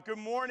Good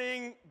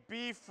morning,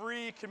 Be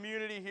Free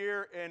community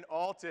here in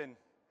Alton.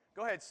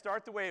 Go ahead,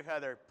 start the wave,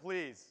 Heather,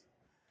 please.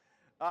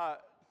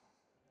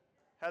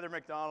 Heather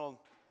McDonald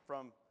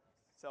from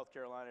South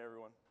Carolina,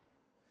 everyone.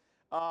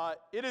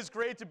 It is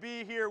great to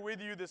be here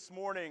with you this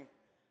morning.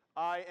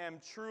 I am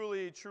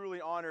truly,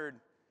 truly honored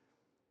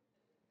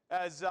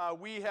as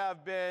we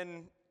have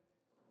been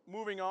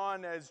moving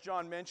on, as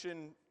John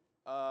mentioned,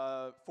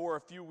 for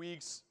a few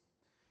weeks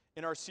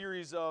in our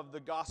series of the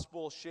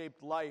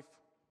gospel-shaped life.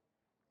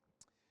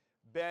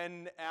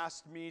 Ben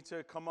asked me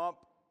to come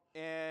up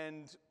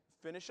and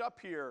finish up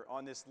here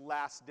on this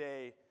last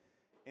day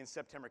in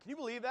September. Can you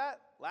believe that?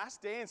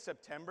 Last day in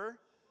September?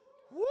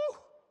 Woo!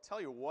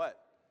 Tell you what.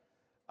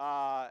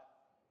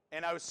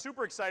 And I was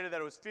super excited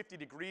that it was 50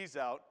 degrees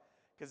out,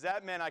 because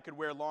that meant I could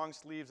wear long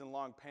sleeves and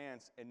long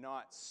pants and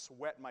not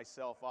sweat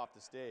myself off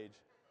the stage,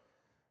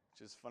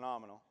 which is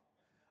phenomenal.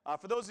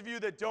 For those of you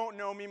that don't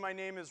know me, my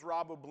name is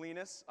Rob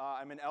Oblinas.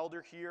 I'm an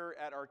elder here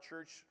at our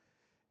church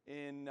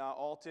in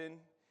Alton.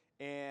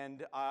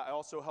 And I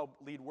also help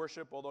lead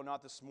worship, although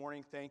not this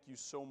morning. Thank you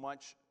so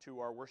much to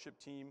our worship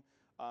team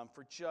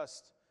for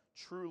just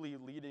truly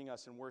leading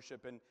us in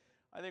worship. And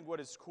I think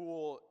what is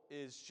cool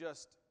is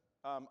just,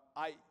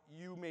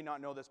 you may not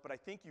know this, but I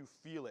think you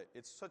feel it.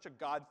 It's such a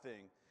God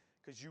thing,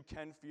 because you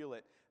can feel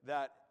it,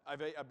 that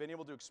I've been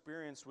able to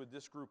experience with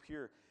this group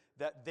here,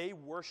 that they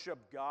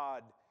worship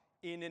God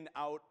in and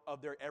out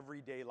of their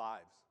everyday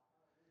lives.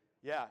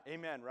 Yeah,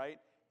 amen, right?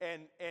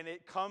 And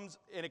it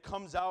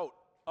comes out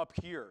up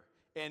here.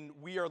 And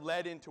we are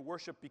led into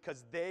worship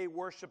because they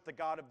worship the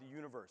God of the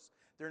universe.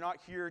 They're not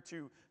here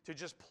to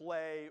just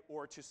play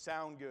or to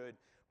sound good,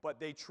 but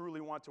they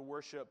truly want to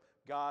worship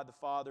God, the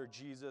Father,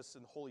 Jesus,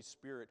 and the Holy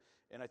Spirit.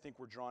 And I think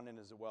we're drawn in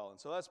as well. And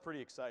so that's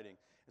pretty exciting.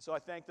 And so I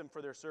thank them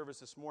for their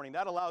service this morning.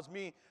 That allows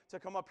me to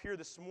come up here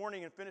this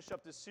morning and finish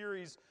up this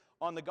series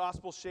on the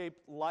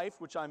gospel-shaped life,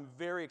 which I'm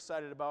very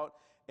excited about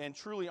and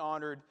truly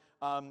honored.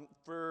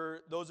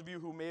 For those of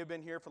you who may have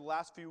been here for the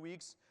last few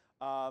weeks,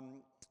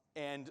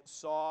 and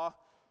saw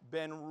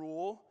Ben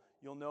Rule,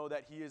 you'll know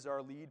that he is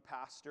our lead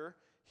pastor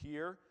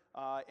here,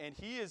 and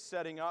he is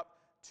setting up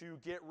to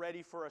get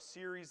ready for a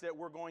series that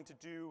we're going to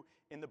do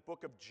in the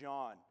book of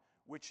John,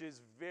 which is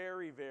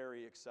very,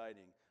 very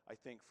exciting, I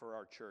think, for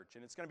our church.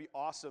 And it's going to be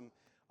awesome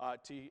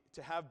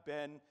to have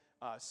Ben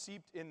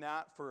seeped in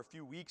that for a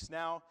few weeks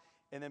now,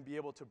 and then be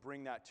able to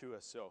bring that to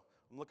us. So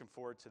I'm looking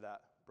forward to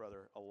that,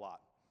 brother, a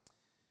lot.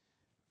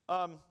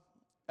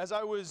 As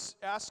I was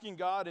asking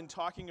God and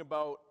talking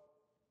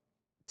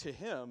to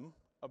him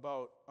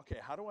about, okay,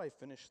 how do I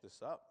finish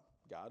this up,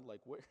 God? Like,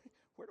 where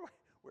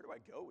do I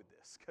go with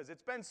this? Because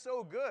it's been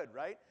so good,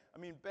 right? I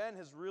mean, Ben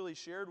has really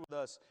shared with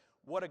us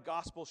what a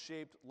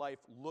gospel-shaped life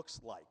looks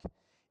like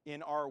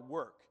in our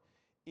work,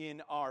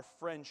 in our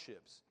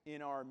friendships,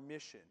 in our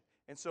mission.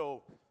 And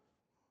so,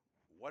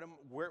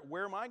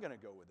 where am I going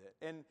to go with it?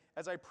 And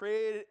as I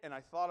prayed and I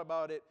thought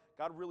about it,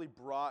 God really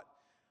brought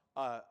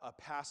a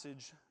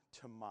passage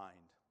to mind.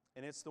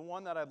 And it's the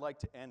one that I'd like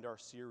to end our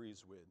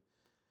series with.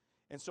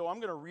 And so I'm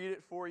going to read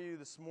it for you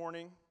this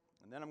morning,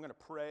 and then I'm going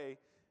to pray,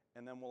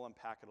 and then we'll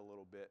unpack it a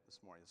little bit this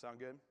morning. Sound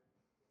good?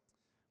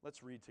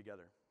 Let's read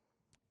together.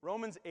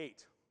 Romans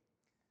 8.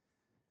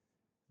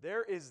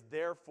 There is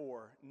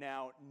therefore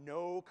now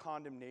no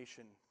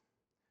condemnation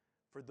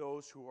for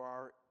those who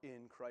are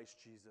in Christ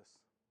Jesus.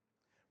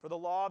 For the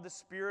law of the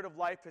Spirit of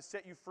life has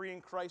set you free in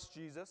Christ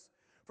Jesus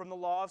from the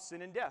law of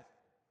sin and death.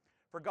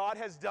 For God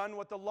has done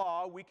what the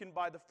law, weakened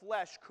by the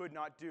flesh, could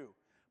not do,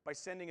 by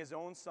sending his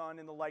own Son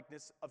in the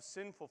likeness of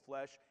sinful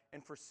flesh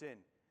and for sin.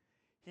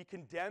 He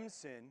condemned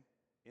sin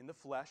in the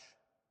flesh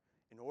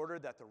in order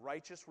that the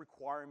righteous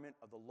requirement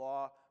of the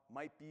law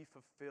might be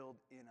fulfilled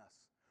in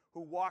us,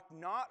 who walk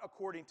not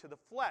according to the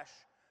flesh,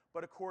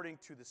 but according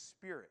to the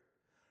Spirit.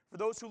 For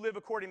those who live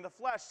according to the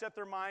flesh set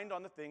their mind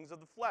on the things of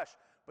the flesh,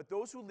 but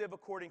those who live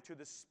according to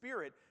the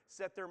Spirit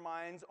set their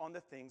minds on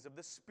the things of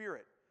the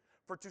Spirit.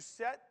 For to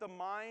set the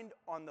mind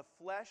on the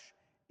flesh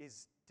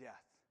is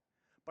death,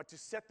 but to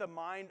set the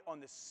mind on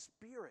the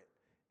Spirit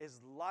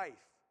is life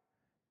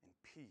and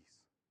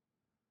peace.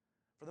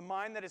 For the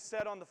mind that is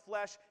set on the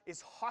flesh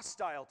is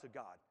hostile to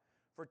God,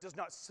 for it does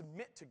not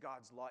submit to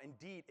God's law.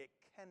 Indeed, it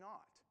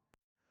cannot.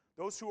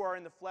 Those who are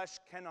in the flesh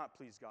cannot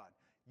please God.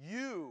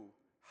 You,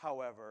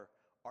 however,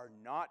 are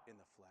not in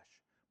the flesh,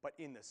 but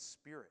in the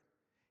Spirit,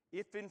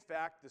 if in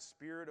fact the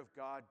Spirit of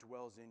God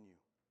dwells in you.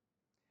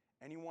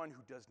 Anyone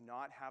who does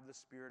not have the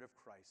Spirit of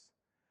Christ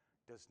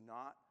does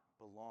not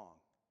belong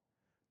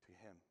to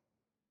him.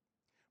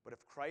 But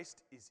if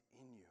Christ is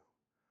in you,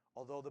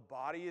 although the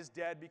body is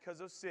dead because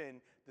of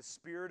sin, the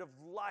Spirit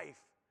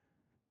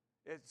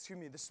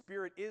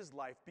is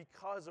life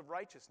because of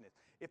righteousness.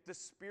 If the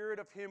Spirit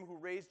of him who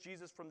raised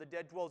Jesus from the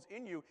dead dwells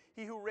in you,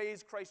 he who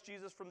raised Christ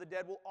Jesus from the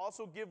dead will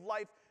also give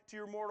life to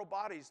your mortal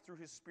bodies through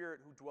his Spirit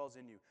who dwells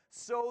in you.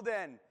 So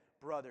then,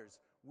 brothers,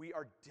 we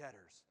are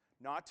debtors,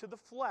 not to the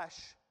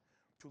flesh,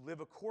 to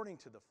live according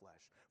to the flesh.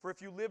 For if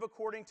you live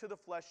according to the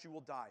flesh, you will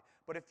die.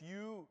 But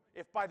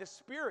if by the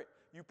Spirit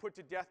you put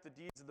to death the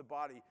deeds of the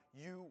body,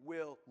 you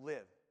will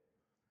live.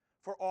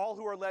 For all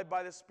who are led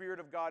by the Spirit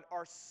of God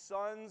are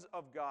sons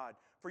of God.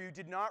 For you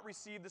did not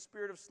receive the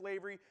spirit of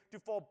slavery to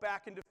fall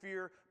back into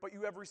fear, but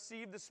you have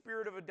received the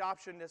spirit of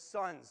adoption as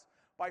sons,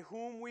 by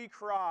whom we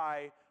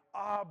cry,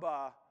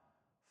 Abba,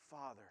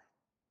 Father.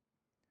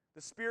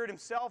 The Spirit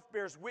himself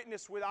bears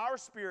witness with our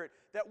spirit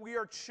that we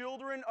are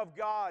children of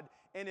God,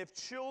 and if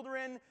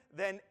children,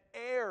 then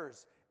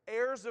heirs,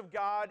 heirs of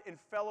God and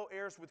fellow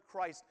heirs with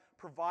Christ,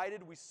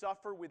 provided we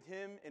suffer with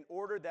him in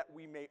order that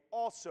we may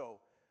also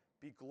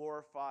be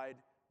glorified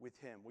with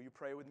him. Will you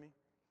pray with me?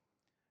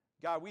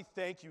 God, we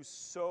thank you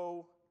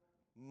so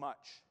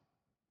much.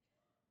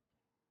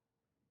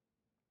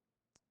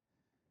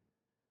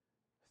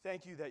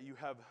 Thank you that you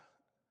have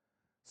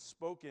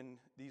spoken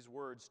these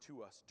words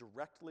to us,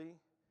 directly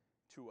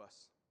to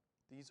us.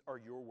 These are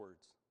your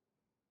words,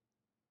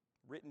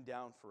 written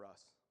down for us.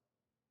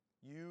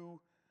 You,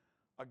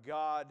 a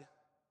God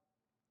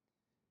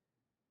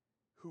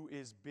who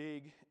is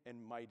big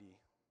and mighty,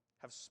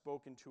 have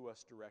spoken to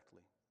us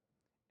directly.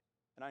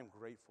 And I'm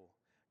grateful.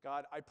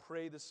 God, I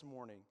pray this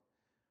morning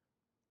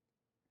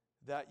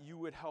that you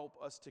would help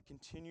us to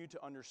continue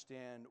to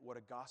understand what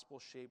a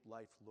gospel-shaped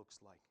life looks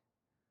like.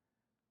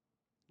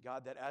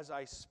 God, that as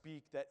I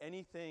speak, that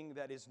anything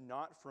that is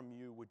not from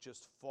you would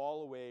just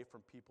fall away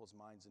from people's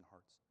minds and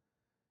hearts.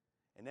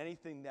 And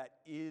anything that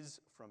is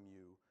from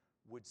you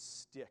would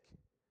stick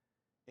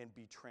and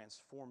be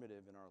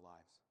transformative in our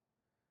lives.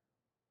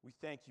 We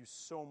thank you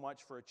so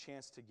much for a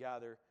chance to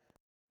gather,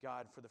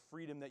 God, for the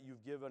freedom that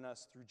you've given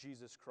us through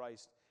Jesus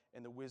Christ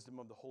and the wisdom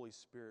of the Holy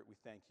Spirit. We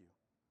thank you.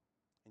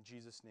 In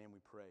Jesus' name we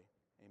pray.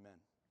 Amen.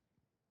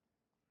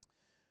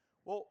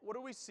 Well, what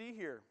do we see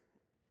here?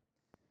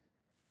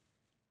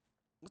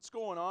 What's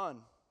going on?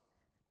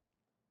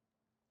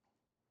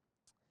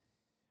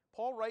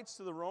 Paul writes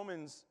to the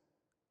Romans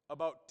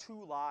about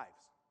two lives: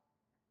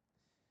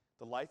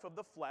 the life of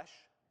the flesh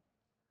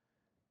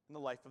and the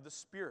life of the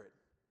Spirit.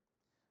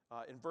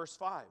 In verse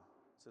 5, it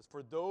says,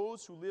 "For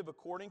those who live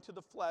according to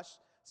the flesh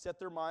set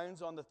their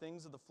minds on the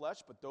things of the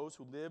flesh, but those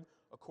who live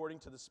according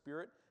to the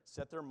Spirit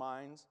set their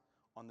minds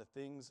on the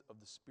things of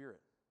the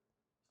Spirit."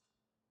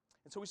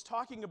 And so he's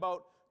talking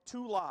about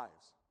two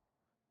lives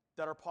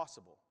that are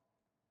possible.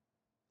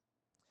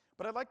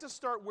 But I'd like to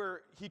start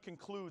where he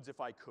concludes, if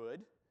I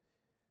could,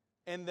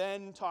 and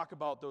then talk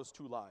about those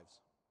two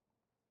lives.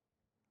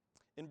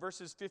 In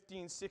verses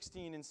 15,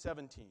 16, and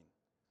 17,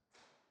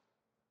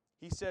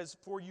 he says,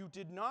 "For you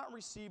did not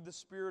receive the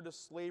spirit of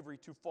slavery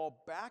to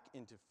fall back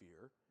into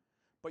fear,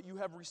 but you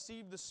have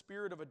received the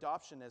spirit of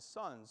adoption as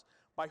sons,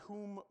 by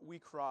whom we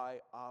cry,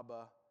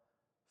 Abba,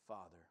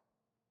 Father.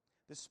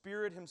 The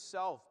Spirit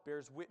himself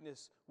bears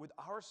witness with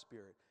our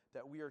spirit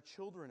that we are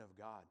children of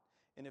God,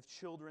 and if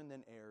children,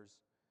 then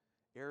heirs,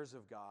 heirs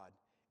of God,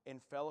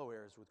 and fellow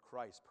heirs with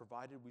Christ,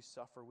 provided we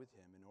suffer with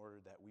him in order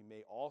that we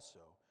may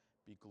also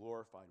be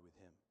glorified with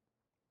him."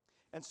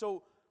 And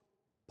so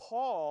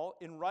Paul,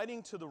 in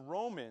writing to the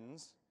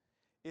Romans,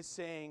 is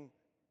saying,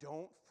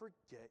 don't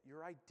forget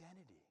your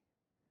identity.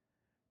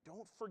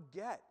 Don't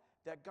forget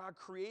that God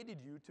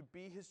created you to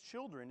be his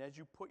children as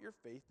you put your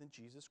faith in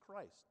Jesus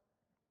Christ.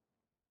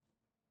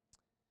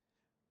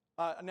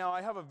 Now,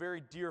 I have a very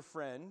dear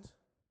friend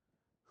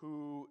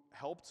who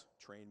helped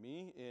train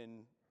me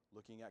in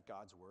looking at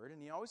God's word,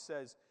 and he always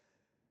says,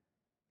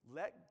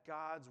 let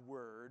God's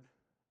word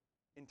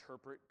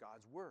interpret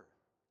God's word.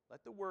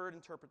 Let the word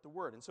interpret the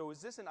word. And so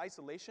is this in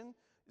isolation?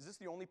 Is this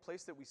the only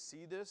place that we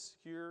see this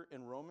here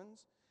in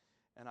Romans?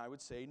 And I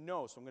would say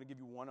no. So I'm going to give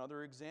you one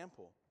other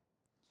example.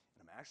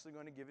 And I'm actually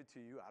going to give it to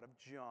you out of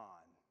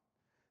John,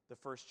 the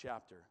first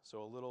chapter.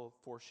 So a little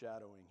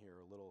foreshadowing here,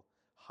 a little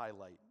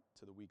highlight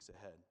to the weeks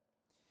ahead.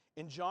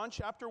 In John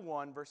chapter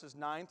 1, verses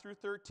 9 through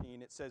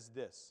 13, it says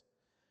this: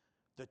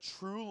 "The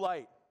true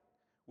light,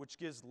 which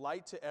gives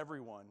light to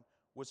everyone,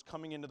 was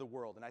coming into the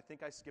world." And I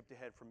think I skipped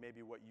ahead from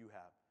maybe what you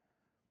have.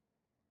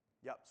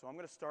 Yep, so I'm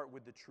going to start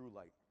with the true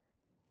light.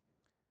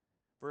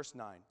 Verse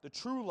 9, "The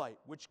true light,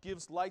 which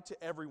gives light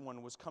to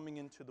everyone, was coming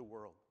into the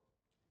world."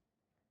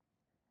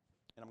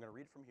 And I'm going to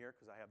read from here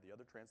because I have the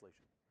other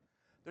translation.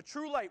 "The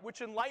true light,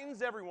 which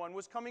enlightens everyone,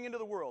 was coming into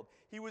the world.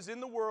 He was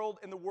in the world,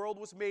 and the world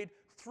was made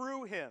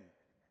through him.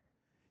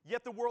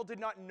 Yet the world did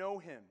not know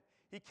him.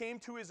 He came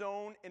to his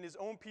own, and his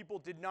own people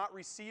did not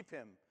receive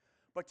him.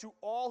 But to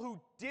all who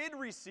did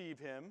receive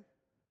him,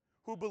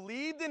 who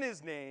believed in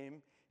his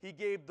name, he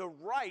gave the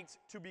right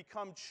to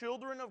become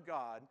children of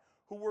God,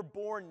 who were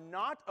born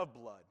not of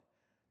blood,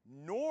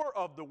 nor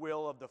of the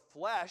will of the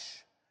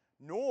flesh,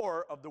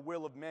 nor of the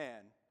will of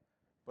man,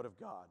 but of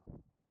God."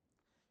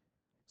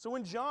 So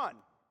in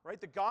John, right,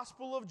 the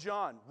Gospel of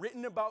John,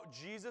 written about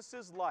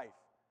Jesus' life,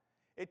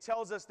 it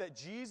tells us that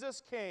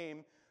Jesus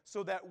came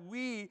so that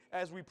we,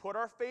 as we put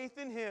our faith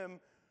in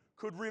him,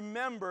 could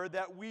remember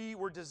that we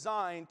were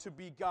designed to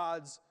be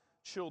God's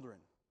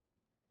children.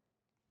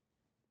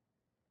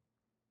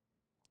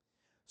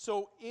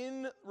 So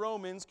in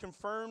Romans,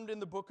 confirmed in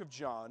the book of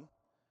John,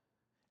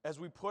 as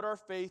we put our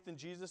faith in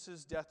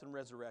Jesus' death and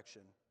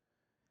resurrection,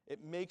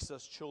 it makes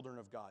us children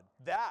of God.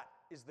 That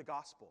is the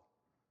gospel.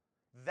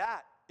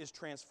 That is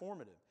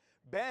transformative.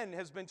 Ben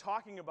has been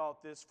talking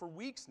about this for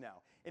weeks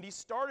now, and he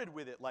started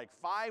with it like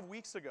 5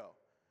 weeks ago,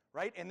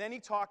 right? And then he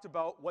talked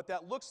about what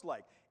that looks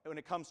like when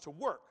it comes to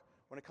work,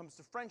 when it comes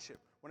to friendship,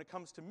 when it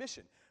comes to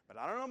mission. But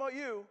I don't know about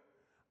you,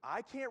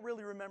 I can't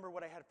really remember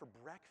what I had for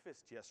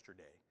breakfast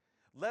yesterday,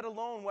 let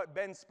alone what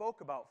Ben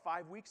spoke about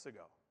 5 weeks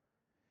ago.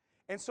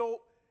 And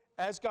so,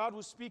 as God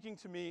was speaking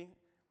to me,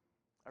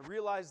 I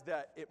realized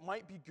that it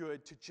might be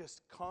good to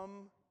just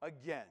come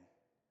again,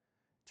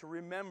 to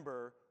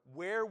remember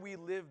where we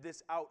live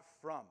this out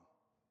from.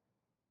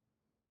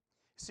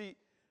 See,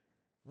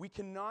 we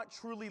cannot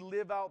truly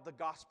live out the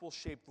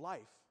gospel-shaped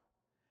life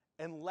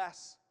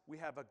unless we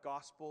have a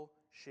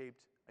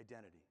gospel-shaped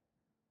identity.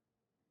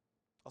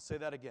 I'll say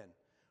that again.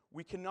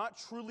 We cannot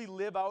truly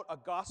live out a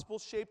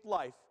gospel-shaped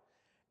life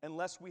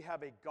unless we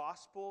have a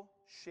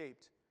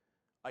gospel-shaped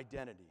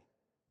identity.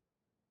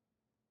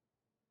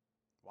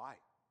 Why?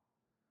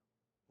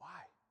 Why?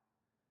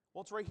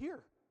 Well, it's right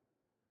here,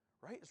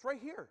 right? It's right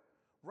here.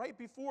 Right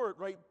before,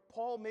 right,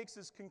 Paul makes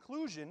his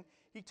conclusion,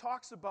 he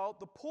talks about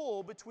the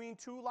pull between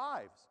two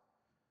lives,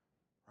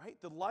 right?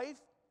 The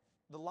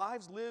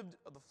lives lived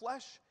of the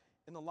flesh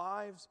and the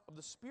lives of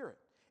the spirit.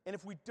 And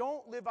if we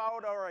don't live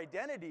out our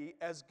identity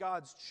as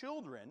God's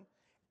children,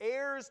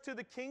 heirs to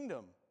the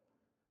kingdom,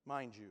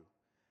 mind you,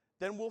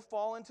 then we'll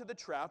fall into the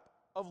trap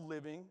of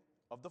living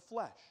of the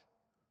flesh.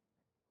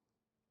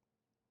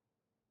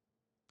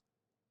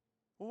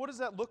 Well, what does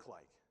that look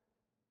like?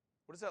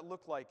 What does that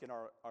look like in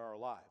our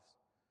lives?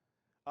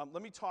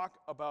 Let me talk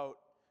about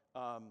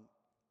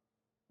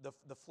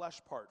the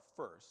flesh part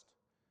first,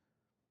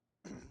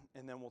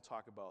 and then we'll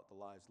talk about the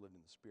lives lived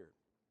in the Spirit.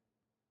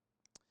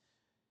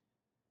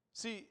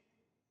 See,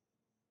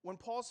 when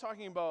Paul's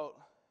talking about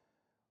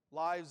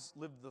lives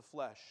lived in the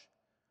flesh,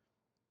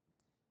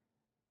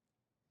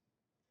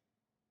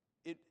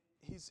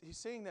 he's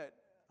saying that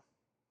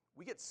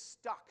we get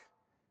stuck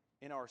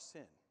in our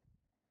sin,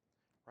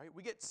 right?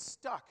 We get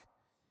stuck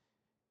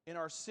in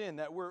our sin,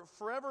 that we're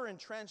forever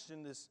entrenched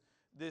in this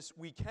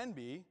we can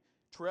be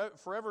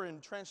forever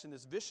entrenched in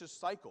this vicious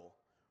cycle,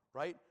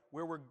 right?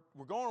 Where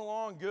we're going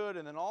along good,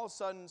 and then all of a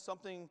sudden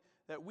something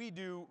that we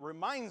do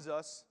reminds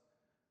us,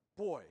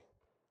 boy,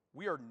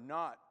 we are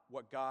not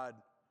what God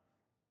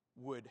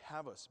would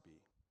have us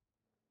be.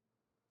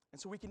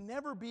 And so we can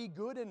never be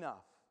good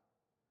enough.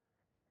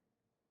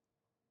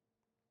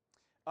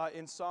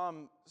 In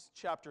Psalm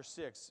chapter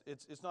 6,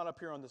 it's not up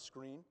here on the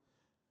screen,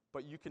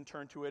 but you can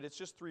turn to it. It's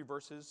just 3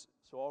 verses,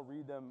 so I'll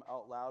read them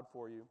out loud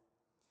for you.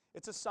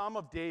 It's a Psalm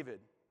of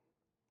David.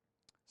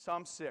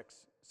 Psalm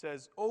 6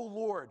 says, "O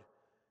Lord,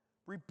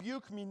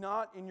 rebuke me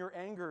not in your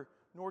anger,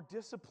 nor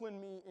discipline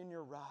me in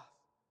your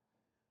wrath.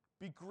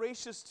 Be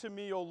gracious to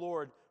me, O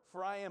Lord,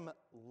 for I am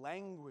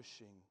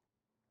languishing.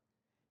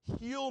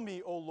 Heal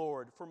me, O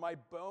Lord, for my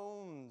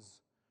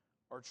bones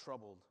are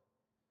troubled.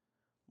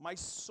 My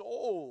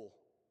soul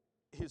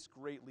is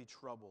greatly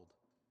troubled.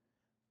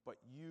 But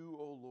you,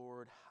 O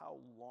Lord, how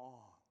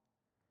long?"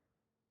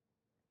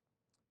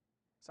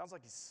 Sounds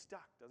like he's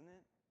stuck, doesn't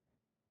it?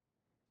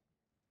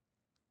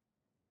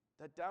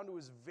 That down to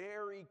his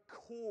very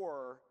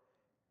core,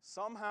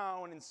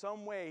 somehow and in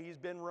some way, he's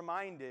been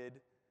reminded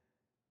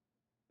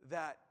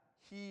that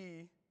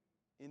he,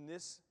 in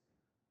this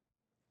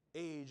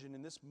age and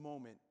in this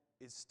moment,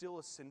 is still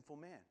a sinful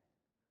man.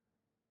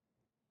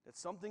 That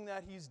something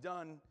that he's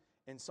done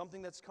and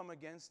something that's come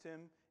against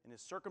him and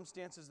his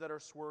circumstances that are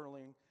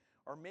swirling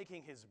are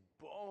making his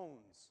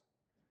bones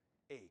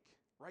ache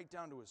right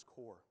down to his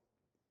core.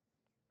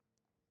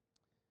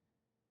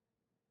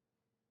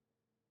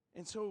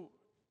 And so,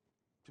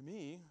 to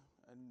me,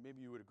 and maybe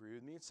you would agree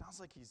with me, it sounds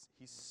like he's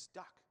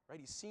stuck, right?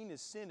 He's seen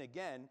his sin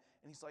again,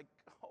 and he's like,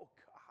 "Oh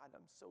God,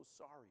 I'm so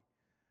sorry.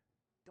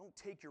 Don't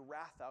take your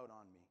wrath out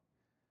on me.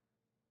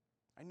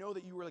 I know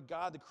that you are the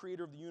God, the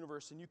creator of the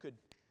universe, and you could,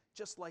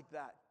 just like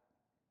that,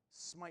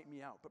 smite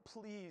me out. But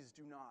please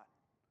do not."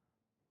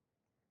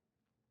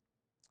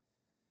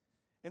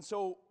 And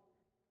so,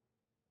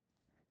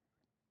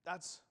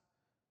 that's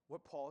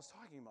what Paul is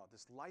talking about,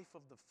 this life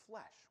of the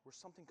flesh, where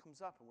something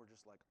comes up and we're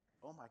just like,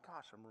 oh my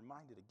gosh, I'm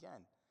reminded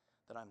again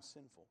that I'm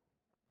sinful.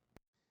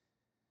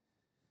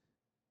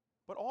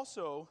 But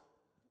also,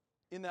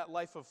 in that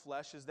life of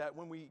flesh, is that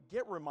when we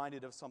get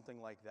reminded of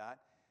something like that,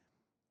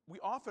 we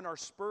often are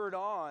spurred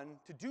on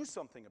to do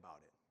something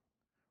about it,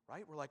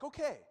 right? We're like,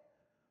 okay,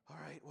 all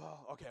right,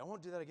 well, okay, I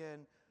won't do that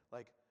again.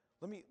 Like,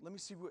 let me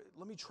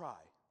try,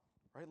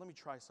 right? Let me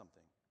try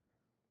something.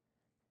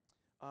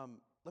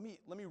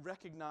 Let me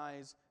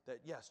recognize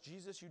that, yes,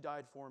 Jesus, you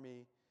died for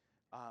me,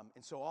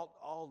 and so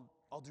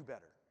I'll do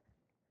better.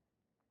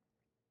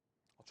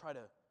 I'll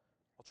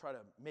try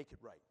to make it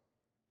right.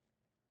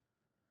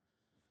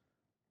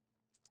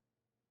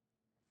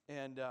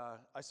 And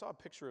I saw a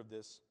picture of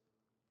this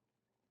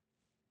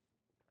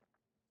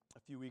a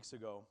few weeks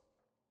ago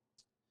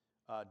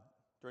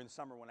during the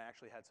summer when I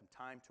actually had some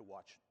time to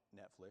watch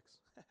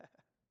Netflix.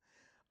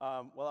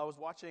 Well, I was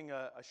watching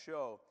a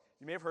show.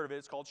 You may have heard of it.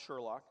 It's called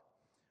Sherlock.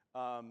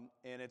 And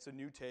it's a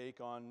new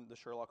take on the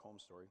Sherlock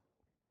Holmes story.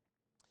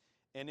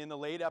 And in the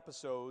late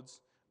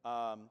episodes,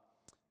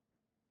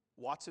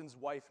 Watson's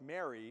wife,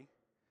 Mary,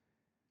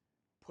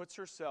 puts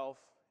herself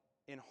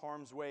in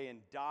harm's way and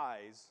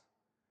dies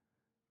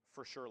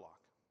for Sherlock.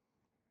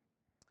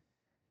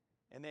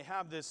 And they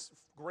have this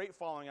great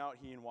falling out,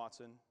 he and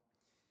Watson,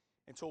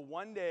 until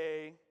one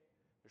day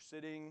they're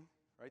sitting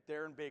right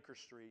there in Baker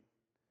Street,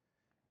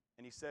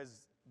 and he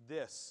says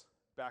this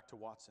back to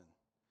Watson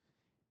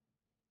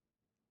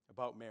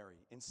about Mary.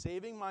 In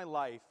saving my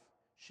life,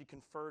 she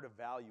conferred a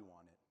value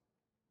on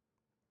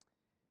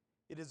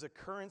it. It is a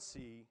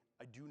currency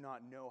I do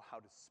not know how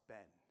to spend.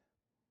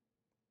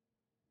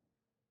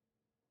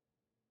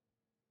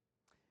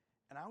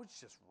 And I was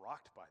just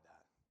rocked by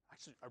that.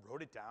 Actually, I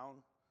wrote it down,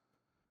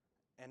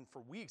 and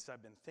for weeks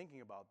I've been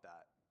thinking about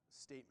that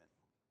statement.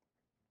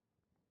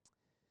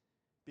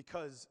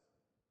 Because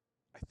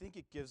I think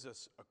it gives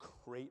us a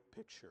great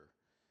picture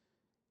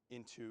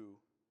into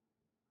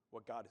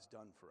what God has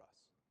done for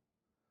us.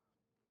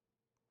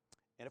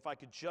 And if I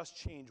could just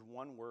change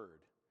one word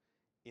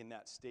in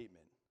that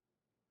statement,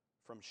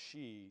 from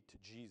she to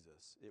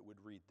Jesus, it would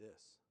read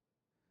this.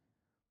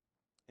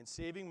 In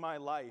saving my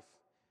life,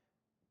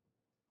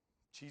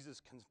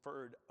 Jesus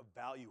conferred a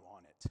value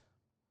on it.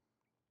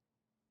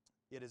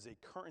 It is a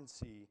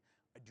currency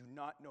I do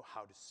not know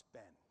how to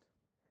spend.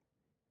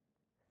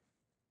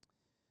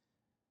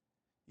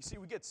 You see,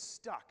 we get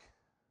stuck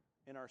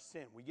in our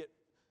sin. We get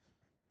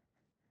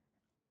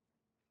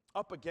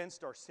up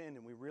against our sin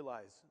and we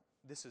realize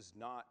this is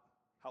not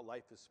how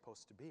life is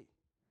supposed to be.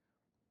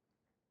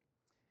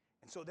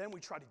 And so then we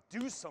try to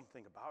do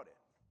something about it.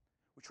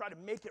 We try to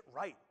make it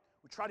right.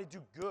 We try to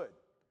do good.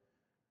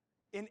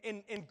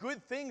 In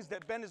good things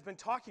that Ben has been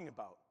talking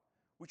about.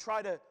 We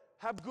try to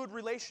have good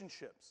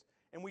relationships.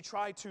 And we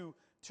try to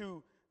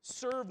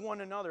serve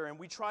one another. And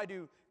we try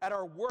to, at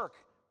our work,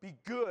 be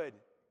good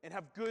and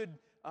have good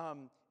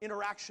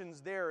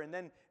interactions there. And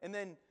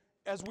then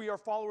as we are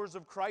followers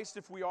of Christ,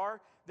 if we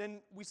are,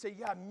 then we say,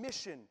 yeah,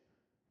 mission.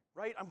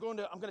 Right? I'm going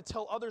to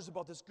tell others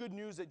about this good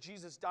news that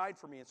Jesus died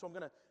for me. And so I'm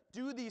going to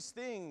do these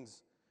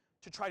things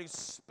to try to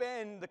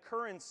spend the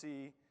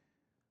currency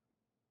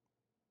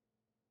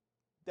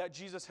that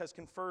Jesus has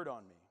conferred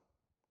on me.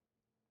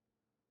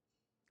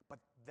 But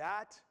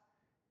that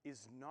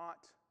is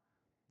not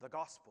the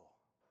gospel.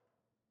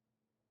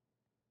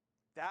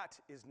 That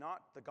is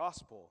not the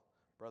gospel,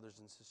 brothers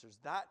and sisters.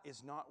 That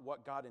is not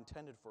what God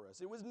intended for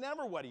us. It was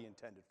never what he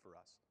intended for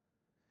us.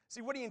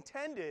 See, what he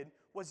intended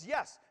was,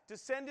 yes, to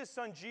send his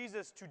son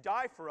Jesus to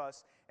die for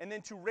us and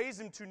then to raise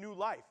him to new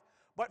life.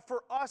 But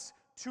for us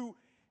to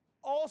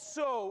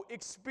also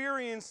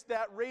experience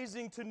that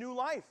raising to new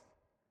life.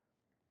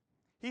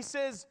 He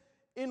says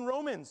in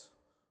Romans,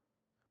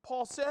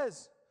 Paul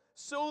says,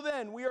 so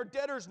then we are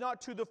debtors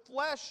not to the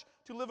flesh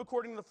to live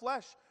according to the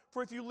flesh.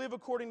 For if you live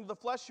according to the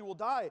flesh, you will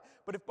die.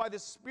 But if by the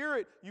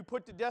Spirit you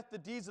put to death the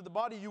deeds of the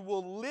body, you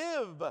will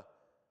live.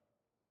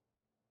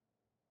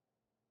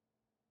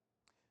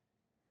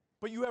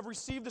 But you have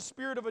received the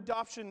Spirit of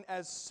adoption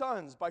as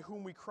sons, by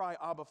whom we cry,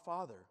 Abba,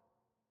 Father.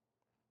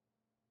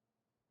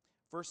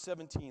 Verse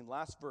 17,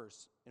 last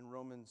verse in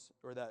Romans,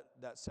 or that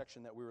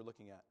section that we were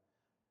looking at.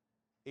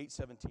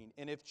 8:17.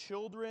 And if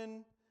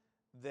children,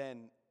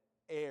 then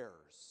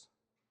heirs.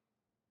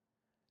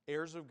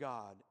 Heirs of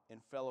God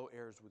and fellow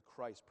heirs with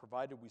Christ,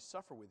 provided we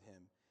suffer with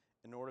him,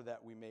 in order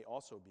that we may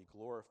also be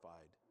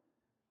glorified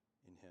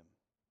in him.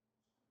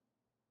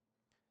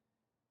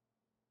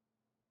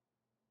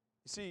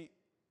 You see,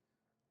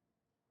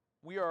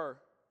 we are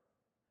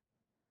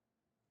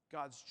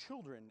God's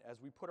children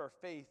as we put our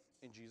faith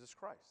in Jesus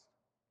Christ.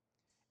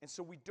 And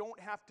so we don't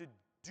have to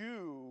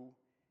do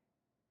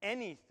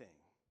anything.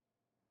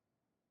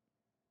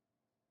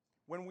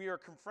 When we are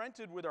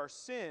confronted with our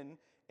sin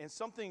and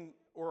something,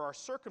 or our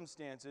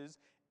circumstances,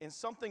 and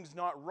something's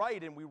not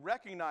right and we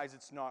recognize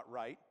it's not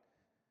right,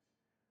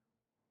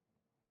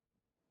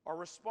 our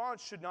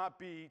response should not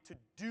be to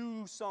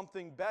do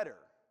something better.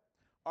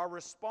 Our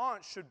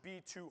response should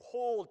be to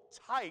hold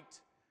tight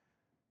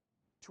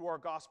to our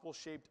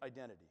gospel-shaped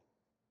identity.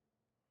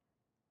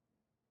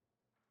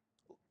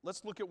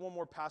 Let's look at one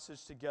more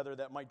passage together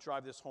that might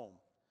drive this home.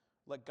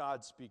 Let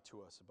God speak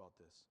to us about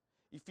this.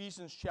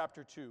 Ephesians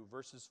chapter 2,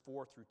 verses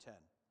 4 through 10.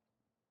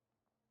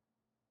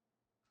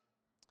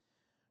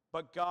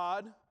 But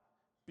God,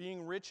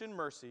 being rich in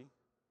mercy,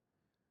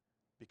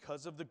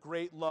 because of the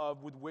great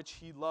love with which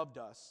he loved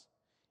us,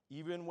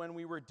 even when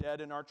we were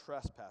dead in our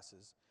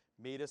trespasses,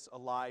 made us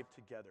alive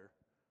together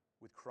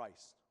with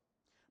Christ.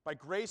 By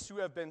grace you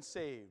have been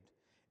saved,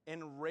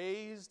 and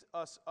raised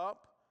us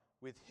up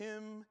with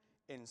him,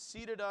 and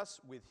seated us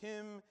with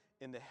him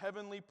in the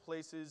heavenly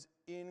places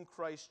in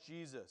Christ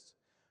Jesus,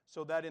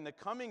 so that in the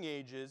coming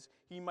ages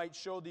he might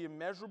show the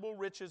immeasurable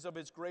riches of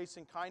his grace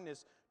and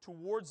kindness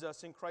towards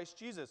us in Christ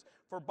Jesus.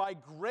 For by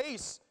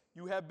grace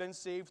you have been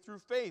saved through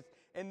faith,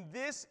 and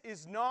this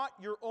is not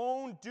your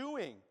own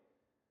doing.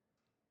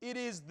 It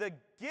is the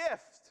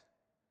gift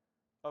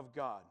of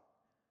God,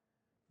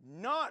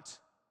 not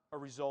a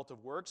result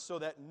of works, so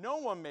that no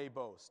one may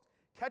boast.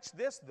 Catch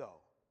this, though.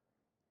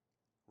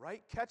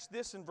 right? Catch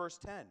this in verse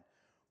 10.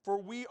 For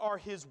we are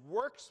his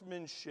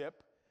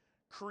workmanship,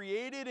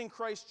 created in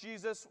Christ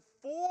Jesus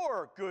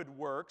for good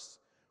works,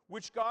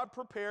 which God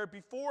prepared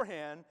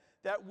beforehand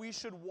that we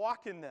should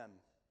walk in them.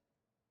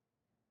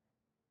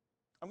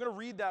 I'm going to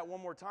read that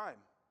one more time.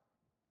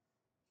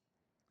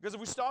 Because if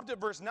we stopped at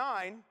verse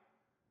 9,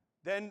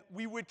 then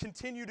we would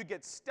continue to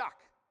get stuck.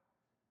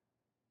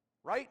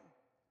 Right?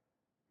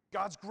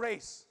 God's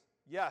grace,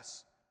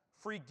 yes.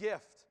 Free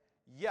gift,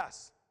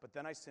 yes. But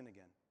then I sin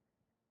again.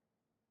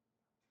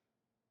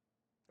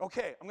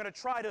 Okay, I'm going to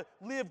try to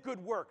live good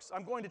works.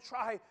 I'm going to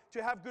try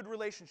to have good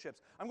relationships.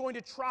 I'm going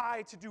to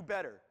try to do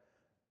better.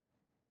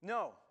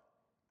 No.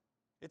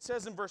 It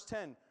says in verse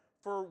 10,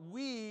 for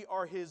we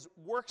are his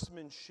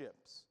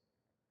workmanships.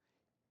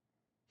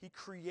 He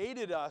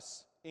created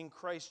us in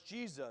Christ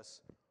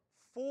Jesus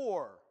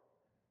for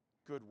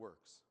good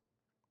works,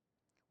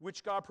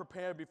 which God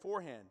prepared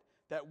beforehand,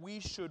 that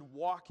we should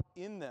walk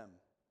in them.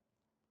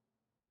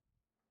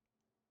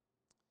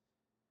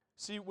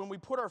 See, when we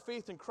put our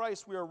faith in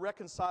Christ, we are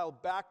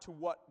reconciled back to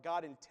what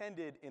God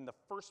intended in the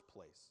first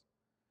place,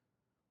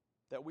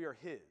 that we are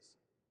his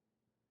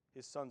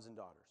sons and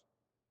daughters.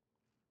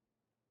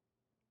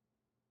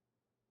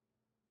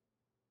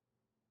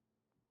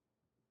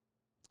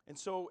 And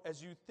so,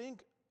 as you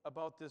think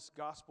about this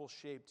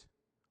gospel-shaped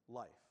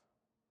life,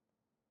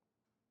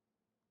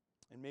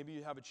 and maybe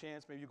you have a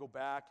chance, maybe you go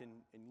back and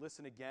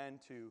listen again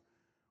to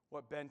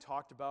what Ben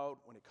talked about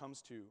when it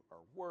comes to our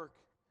work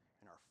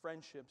and our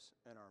friendships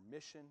and our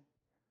mission,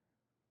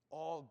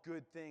 all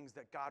good things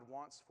that God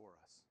wants for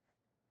us.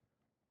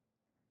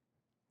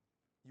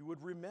 You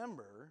would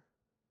remember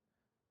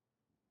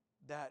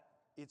that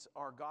it's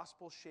our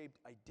gospel-shaped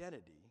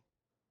identity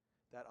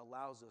that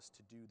allows us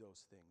to do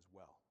those things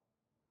well.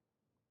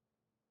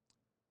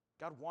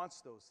 God wants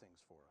those things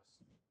for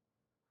us.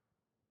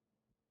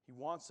 He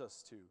wants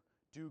us to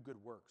do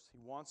good works. He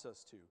wants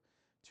us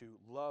to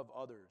love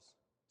others,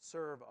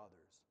 serve others,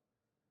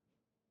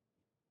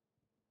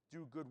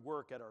 do good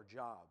work at our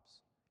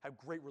jobs, have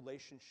great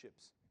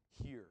relationships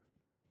here,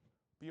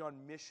 be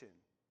on mission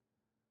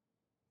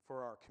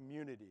for our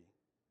community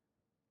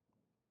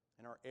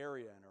and our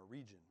area and our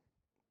region.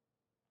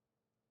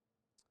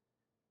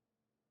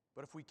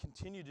 But if we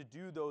continue to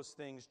do those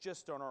things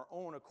just on our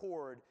own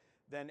accord,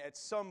 then at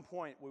some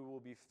point we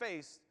will be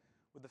faced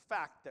with the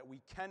fact that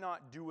we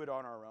cannot do it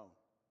on our own.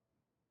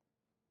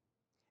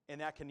 And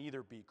that can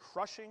either be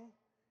crushing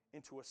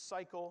into a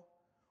cycle,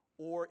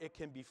 or it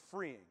can be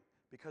freeing,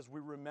 because we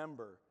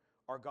remember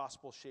our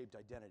gospel-shaped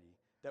identity,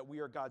 that we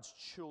are God's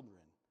children,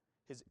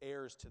 his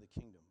heirs to the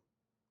kingdom.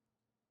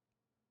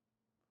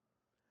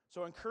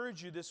 So I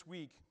encourage you this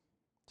week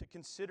to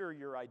consider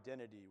your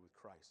identity with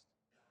Christ.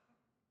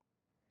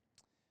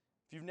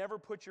 If you've never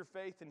put your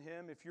faith in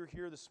him, if you're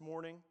here this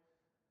morning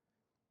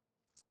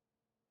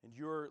and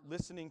you're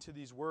listening to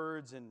these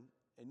words and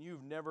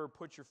you've never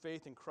put your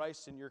faith in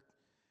Christ, and you're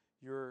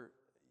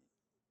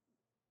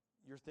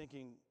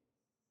thinking,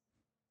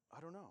 I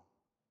don't know.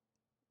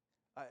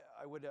 I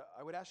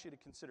would ask you to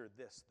consider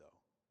this, though,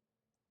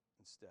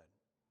 instead.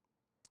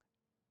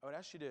 I would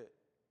ask you to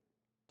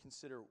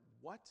consider,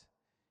 what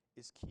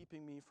is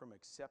keeping me from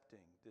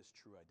accepting this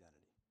true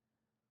identity?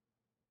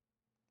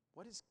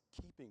 What is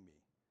keeping me?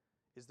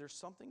 Is there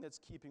something that's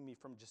keeping me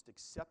from just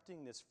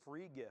accepting this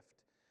free gift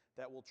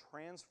that will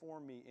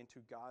transform me into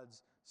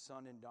God's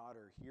son and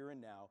daughter here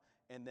and now,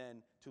 and then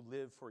to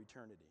live for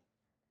eternity?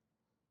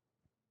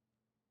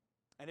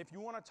 And if you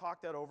want to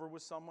talk that over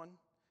with someone,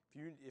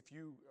 if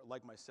you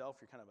like myself,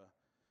 you're kind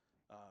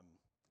of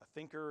a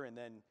thinker, and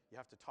then you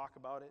have to talk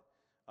about it,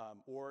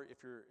 or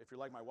if you're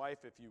like my wife,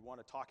 if you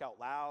want to talk out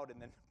loud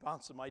and then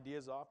bounce some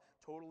ideas off,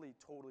 totally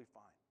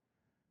fine.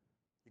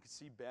 You could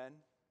see Ben,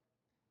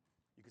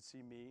 you could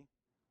see me,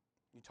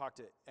 you talk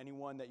to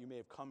anyone that you may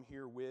have come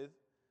here with,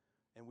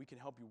 and we can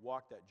help you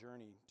walk that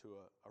journey to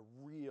a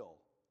real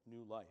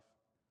new life.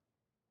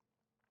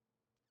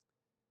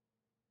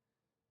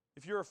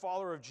 If you're a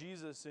follower of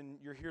Jesus and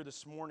you're here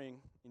this morning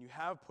and you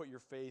have put your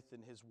faith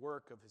in his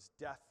work of his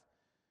death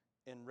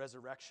and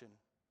resurrection,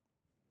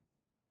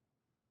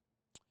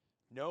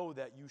 know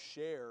that you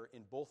share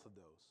in both of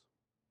those.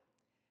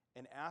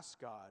 And ask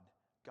God,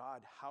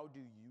 how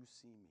do you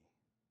see me?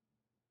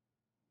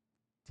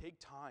 Take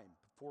time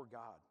before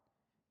God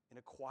in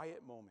a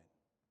quiet moment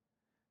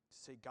to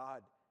say,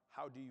 God,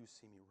 how do you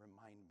see me?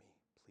 Remind me,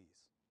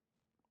 please.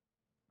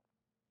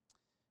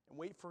 And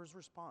wait for his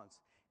response.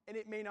 And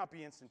it may not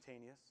be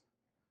instantaneous,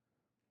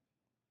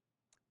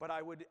 but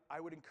I would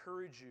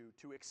encourage you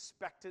to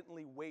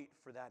expectantly wait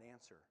for that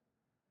answer.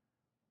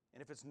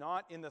 And if it's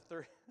not in the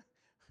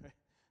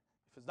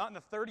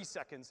 30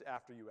 seconds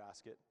after you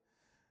ask it,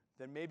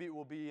 then maybe it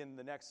will be in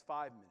the next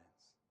 5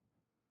 minutes.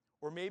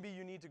 Or maybe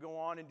you need to go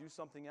on and do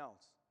something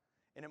else.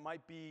 And it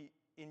might be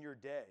in your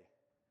day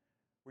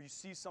where you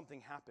see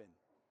something happen,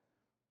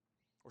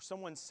 or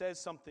someone says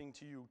something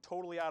to you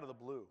totally out of the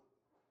blue.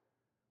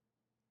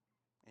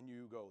 And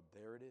you go,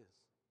 there it is.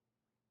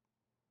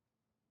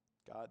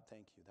 God,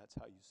 thank you. That's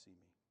how you see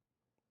me.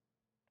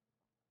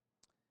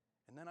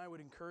 And then I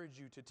would encourage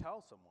you to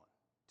tell someone,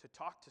 to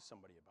talk to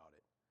somebody about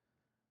it.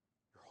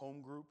 Your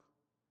home group,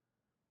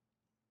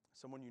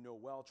 someone you know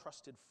well,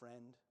 trusted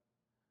friend.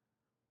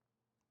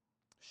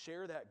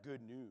 Share that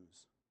good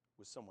news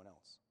with someone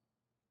else.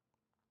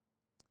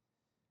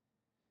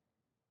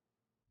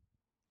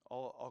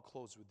 I'll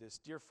close with this.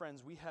 Dear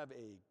friends, we have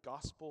a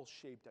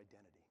gospel-shaped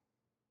identity.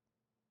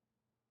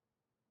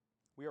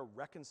 We are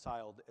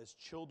reconciled as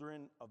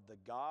children of the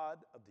God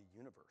of the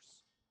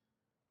universe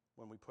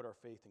when we put our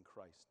faith in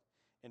Christ.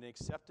 And in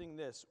accepting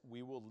this,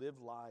 we will live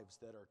lives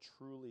that are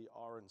truly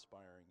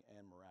awe-inspiring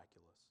and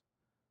miraculous.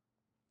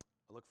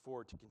 I look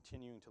forward to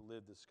continuing to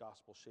live this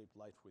gospel-shaped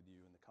life with you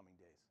in the coming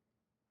days.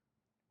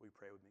 Will you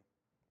pray with me?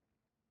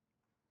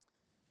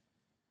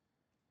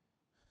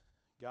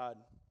 God,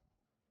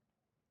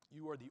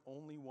 you are the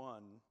only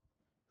one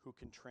who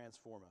can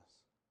transform us.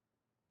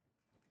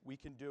 We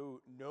can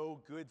do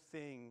no good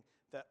thing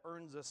that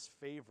earns us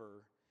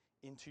favor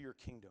into your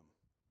kingdom.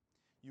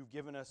 You've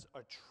given us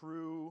a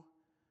true,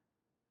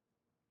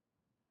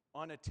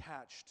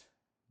 unattached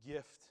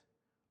gift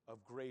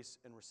of grace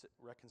and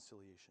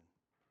reconciliation.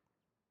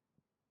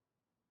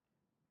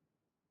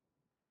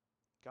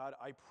 God,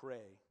 I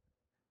pray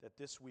that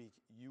this week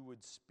you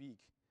would speak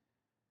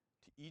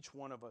to each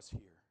one of us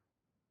here.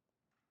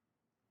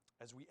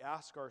 As we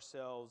ask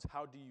ourselves,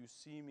 how do you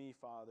see me,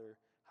 Father?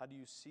 How do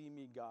you see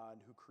me, God,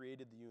 who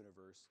created the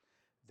universe?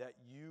 That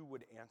you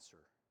would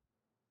answer.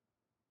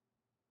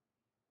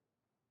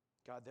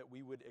 God, that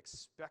we would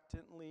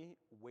expectantly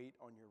wait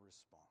on your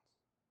response.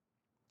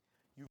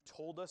 You've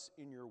told us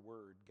in your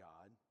word,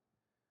 God,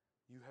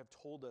 you have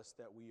told us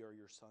that we are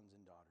your sons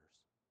and daughters.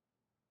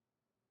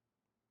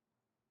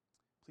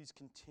 Please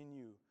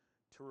continue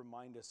to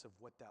remind us of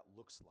what that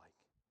looks like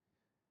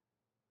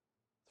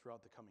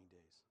throughout the coming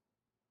days.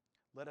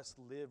 Let us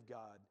live,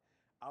 God,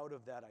 out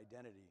of that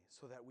identity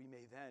so that we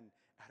may then,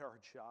 at our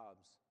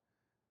jobs,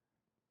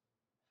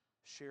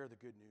 share the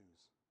good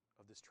news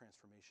of this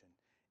transformation.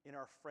 In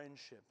our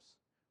friendships,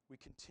 we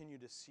continue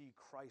to see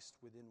Christ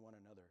within one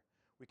another.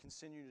 We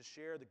continue to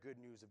share the good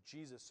news of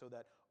Jesus so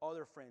that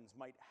other friends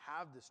might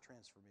have this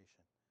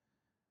transformation.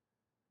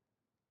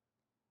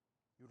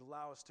 You would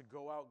allow us to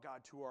go out, God,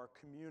 to our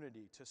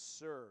community to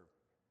serve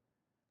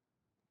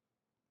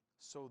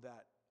so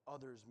that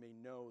others may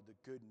know the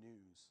good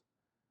news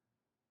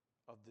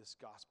of this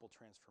gospel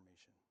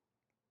transformation.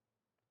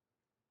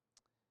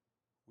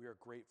 We are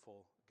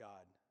grateful,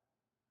 God,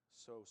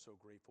 so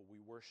grateful.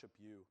 We worship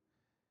you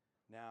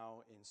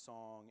now in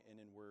song and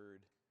in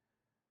word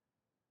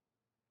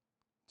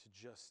to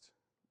just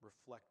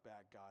reflect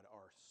back, God,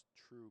 our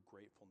true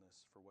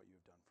gratefulness for what you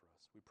have done for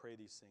us. We pray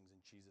these things in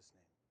Jesus'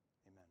 name.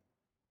 Amen.